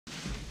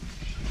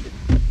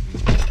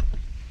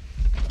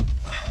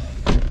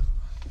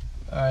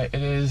Alright,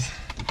 it is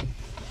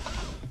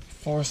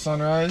 4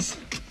 sunrise,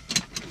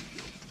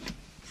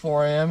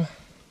 4 AM.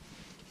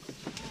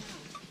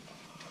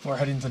 We're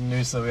heading to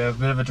Noosa. We have a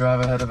bit of a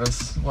drive ahead of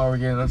us while we're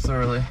getting up so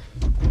early.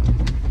 You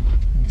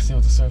can see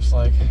what the surf's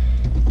like.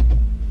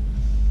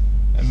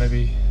 And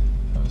maybe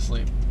have a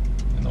sleep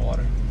in the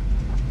water.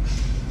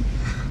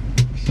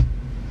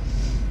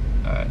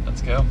 Alright,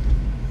 let's go.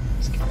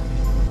 Let's go.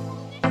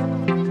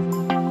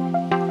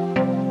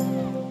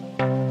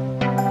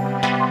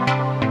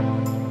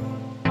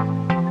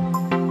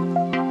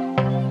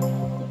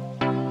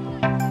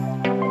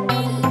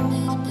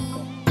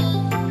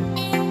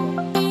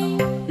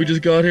 We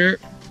just got here.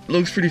 It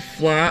looks pretty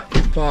flat,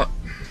 but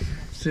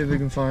see if we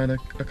can find a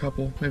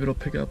couple. Maybe it'll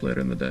pick up later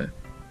in the day.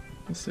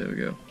 Let's see how we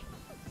go.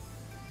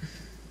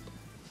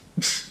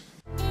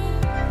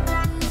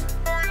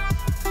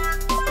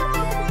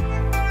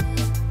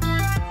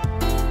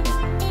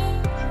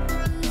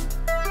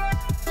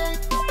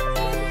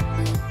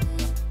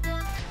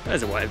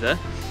 There's a wave there.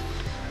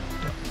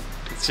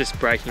 It's just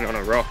breaking on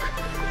a rock.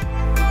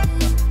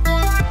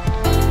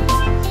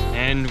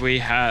 And we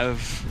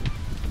have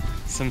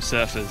some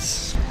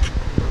surfers.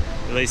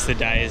 At least the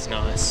day is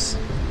nice.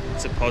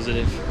 It's a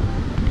positive.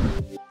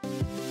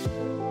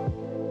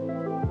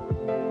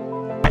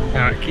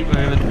 Alright, keep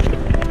moving.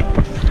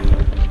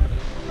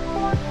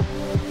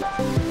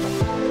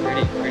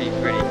 Pretty, pretty,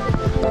 pretty.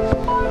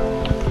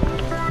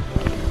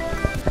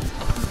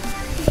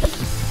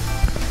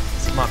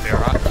 This might be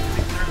alright.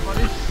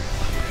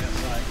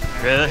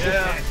 Really?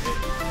 Yeah.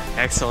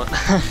 Excellent.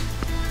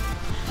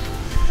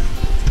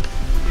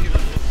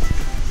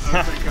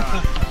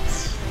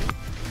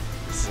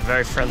 This is a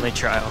very friendly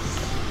trail.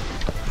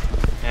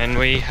 And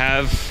we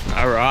have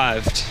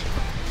arrived.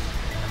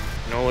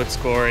 In all its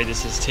glory,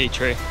 this is Tea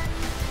Tree.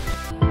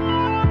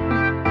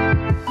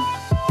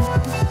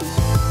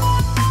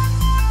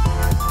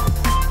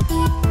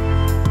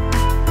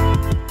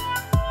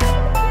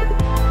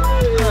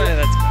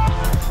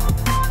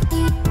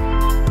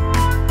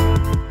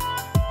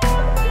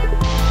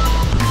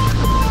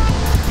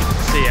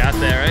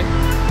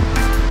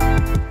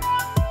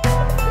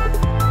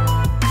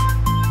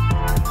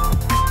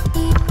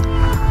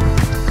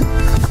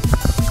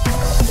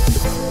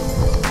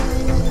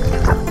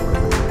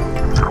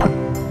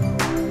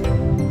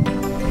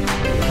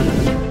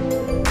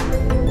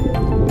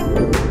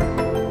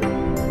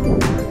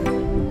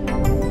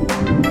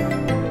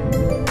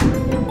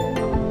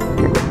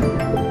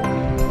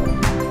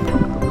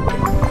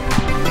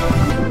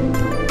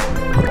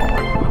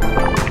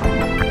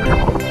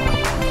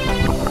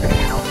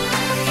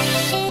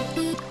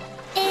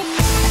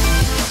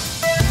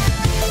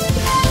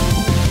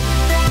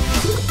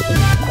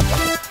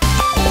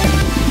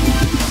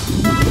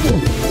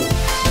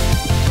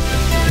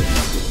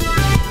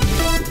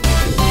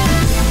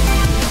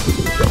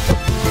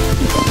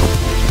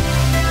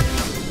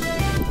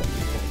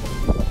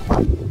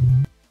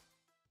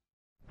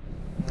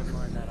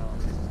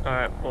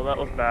 Alright, well that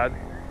was bad.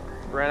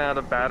 Ran out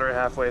of battery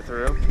halfway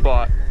through,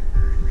 but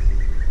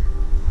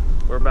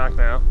we're back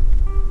now.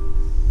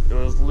 It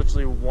was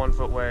literally 1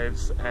 foot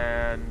waves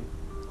and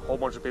a whole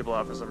bunch of people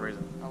out for some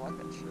reason. I like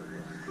that shit.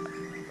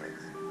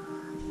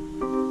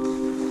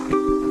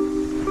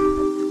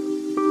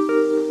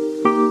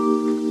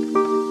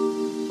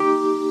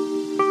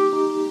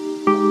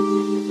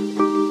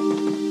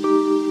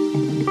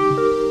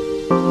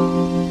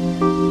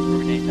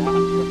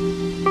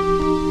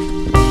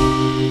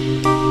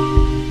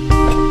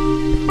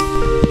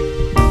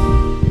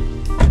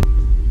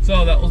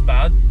 So that was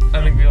bad.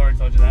 I think we already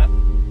told you that.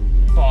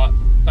 But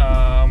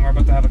we're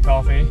about to have a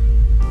coffee,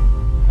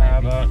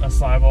 have a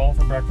acai bowl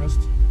for breakfast.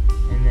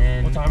 And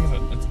then What time is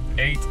it? It's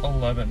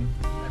 8:11.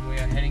 And we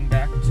are heading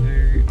back to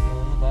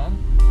Mooloolaba.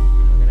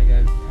 We're gonna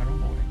go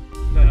paddleboarding.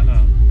 No.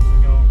 So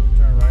go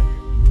turn right.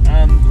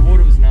 The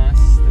water was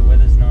nice, the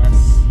weather's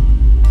nice,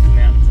 the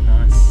mountains are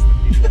nice,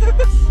 the people are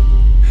nice.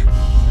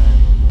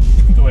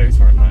 The waves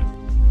weren't nice.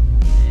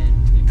 And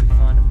if we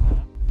find a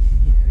park,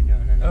 yeah, we're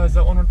doing another. Oh, is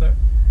that one right there?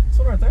 This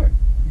one right there.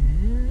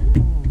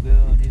 Oh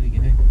god, here we go.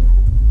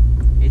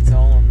 It's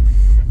on.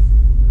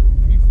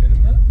 Can you fit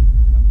in that? I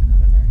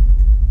don't know.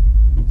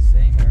 We'll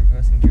see, my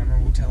reversing camera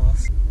will tell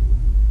us.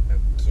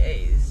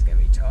 Okay, this is gonna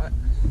be tight.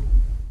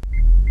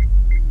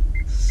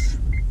 It's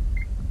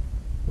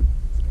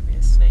gonna be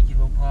a sneaky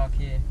little park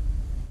here.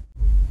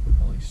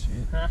 Holy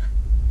shit. Huh?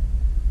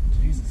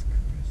 Jesus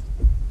Christ.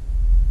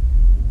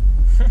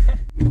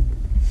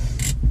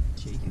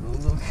 Cheeky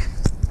little look.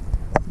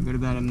 We've got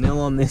about a mil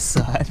on this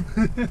side.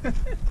 We've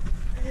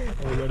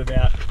got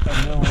about a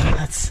mil on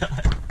that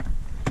side.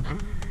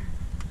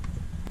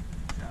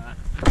 Alright.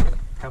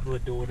 Couple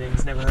of door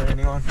dings, never hurt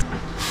anyone.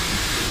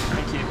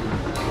 Thank you.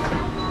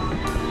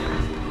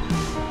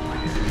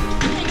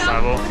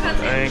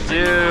 Thank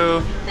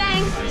you.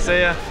 Thanks.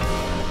 See ya.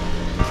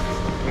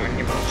 I'm gonna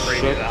give him a free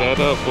Shut that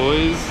up,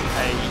 boys.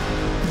 Hey,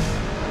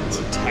 it's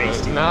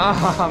tasty.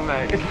 Nah,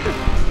 mate.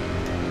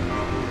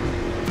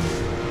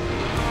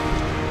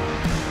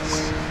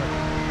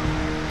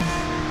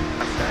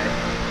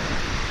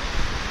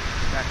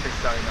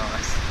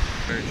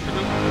 very true.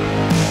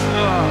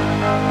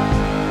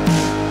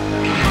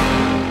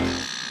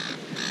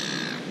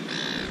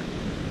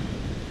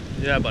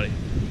 Yeah, buddy.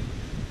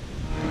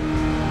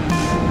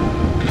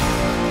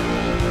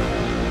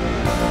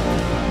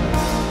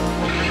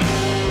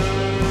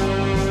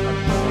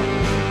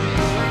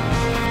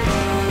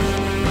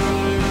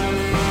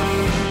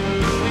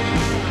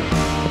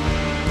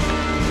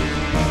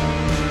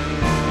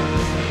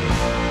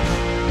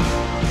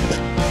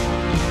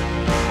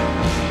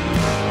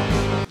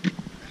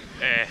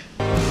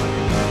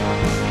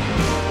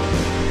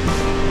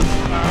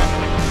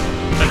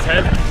 Let's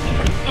head.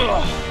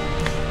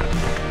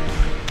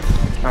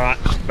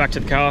 Alright, back to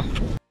the car.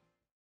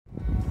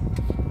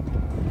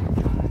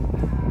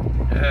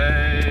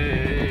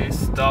 Hey,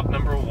 stop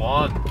number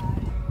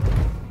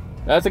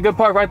 1. That's a good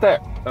park right there.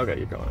 Okay,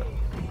 you're going.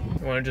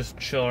 You want to just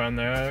chill around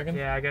there, I reckon?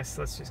 Yeah, I guess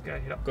let's just go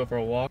hit up. Go for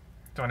a walk.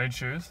 Do I need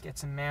shoes? Get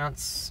some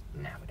mounts.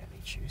 No, we don't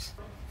need shoes.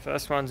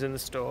 First one's in the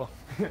store.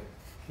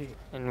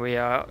 And we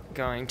are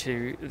going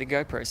to the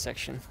GoPro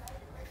section.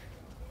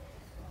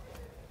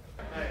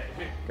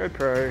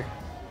 GoPro,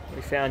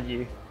 we found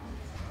you.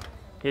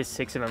 Here's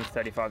 6 of them,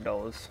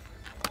 $35.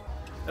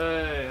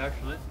 Hey,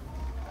 actually.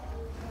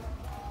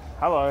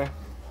 Hello.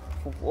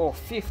 For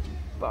 50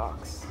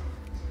 bucks.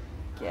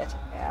 Get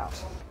out.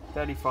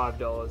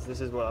 $35. This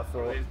is what I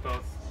thought. These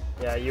both.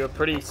 Yeah, you were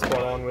pretty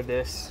spot on with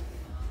this.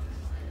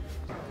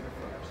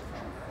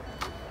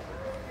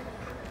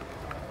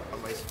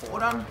 Well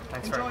done.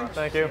 Thanks very much.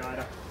 Thank you.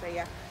 See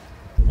ya.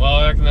 Well,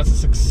 I reckon that's a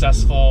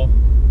successful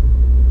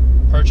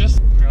purchase.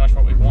 Pretty much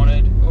what we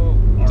wanted. Oh,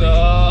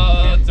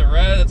 That's a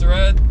red, that's a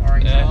red.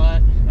 Orange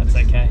light. That's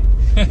okay.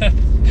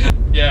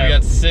 Yeah, we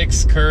got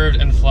 6 curved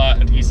and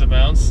flat adhesive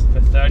mounts. For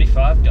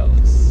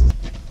 $35.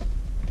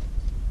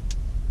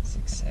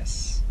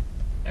 Success.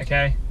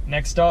 Okay,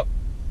 next stop.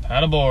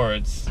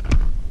 Paddleboards.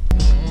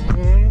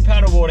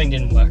 Paddleboarding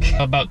didn't work.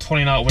 About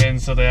 20 knot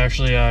winds, so they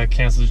actually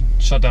canceled,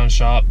 shut down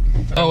shop.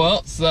 Oh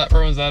well, so that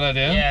ruins that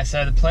idea. Yeah,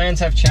 so the plans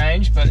have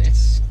changed, but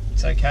it's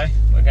okay.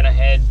 We're gonna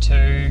head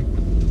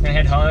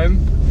home.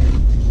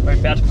 We're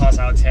about to pass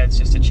Alex Heads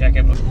just to check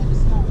it. Oh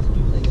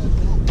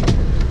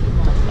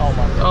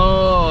my god.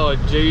 Oh,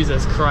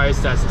 Jesus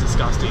Christ, that's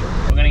disgusting.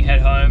 We're gonna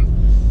head home,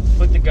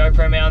 put the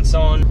GoPro mounts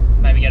on,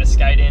 maybe get a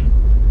skate in,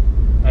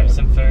 maybe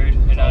some food,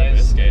 who knows.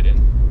 A skate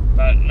in.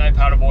 But no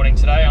paddleboarding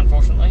today,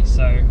 unfortunately,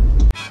 so.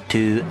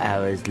 2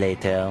 hours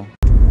later.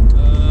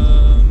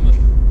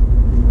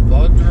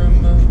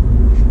 Bodrum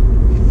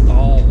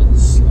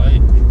Falls. I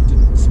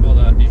didn't spell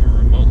that even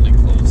remotely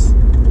close.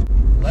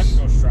 Left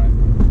or straight?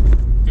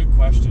 Good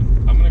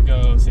question. I'm gonna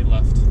go say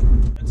left.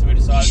 And so we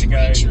decided to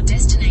go. Reach your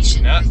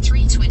destination by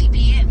 3:20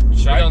 p.m.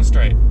 Should have gone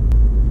straight.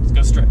 Let's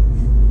go straight.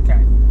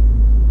 Okay.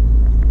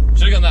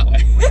 Should have gone that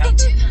way. In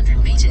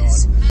 200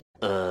 meters.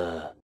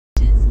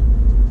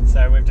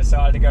 So we've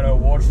decided to go to a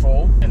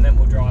waterfall and then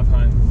we'll drive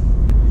home.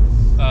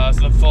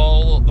 So the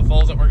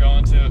falls that we're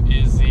going to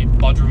is the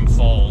Bodrum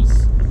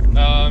Falls.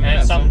 And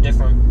it's something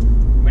different.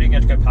 We didn't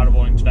get to go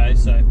paddleboarding today,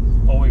 so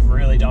all we've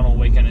really done all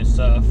weekend is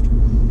surfed.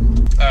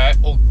 Alright,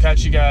 we'll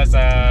catch you guys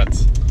at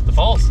the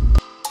falls.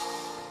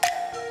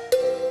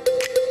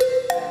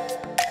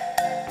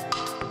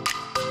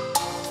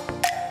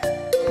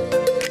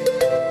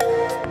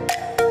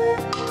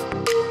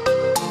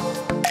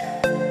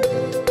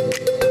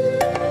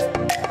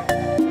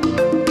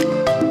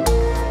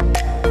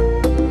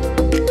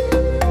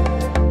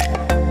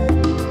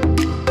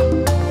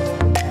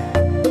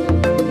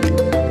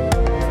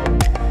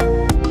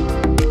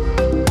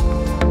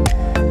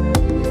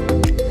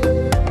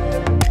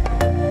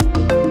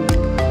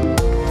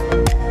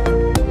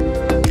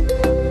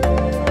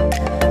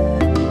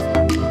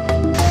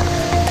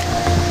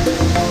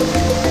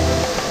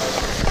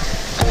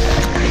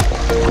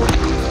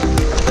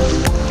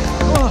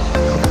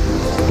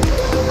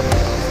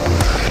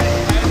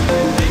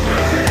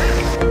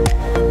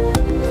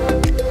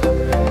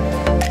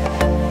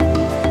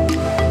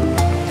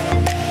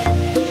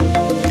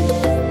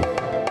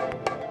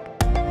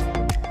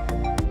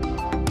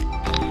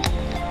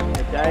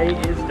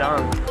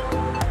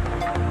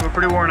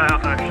 Pretty worn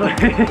out actually.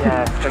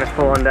 Yeah, it's been a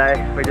full-on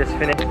day. We just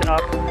finished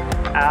up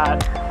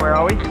at, where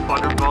are we?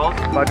 Bodrum Falls.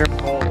 Bodrum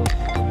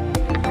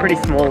Falls. Pretty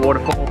small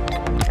waterfall,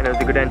 and it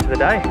was a good end to the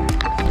day.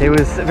 It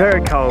was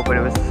very cold, but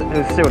it was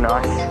still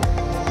nice.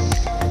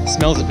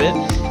 Smells a bit,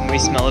 and we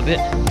smell a bit,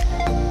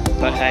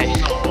 but hey,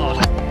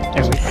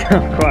 and we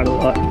smell quite a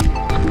lot.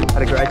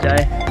 Had a great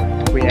day.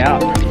 We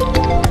out.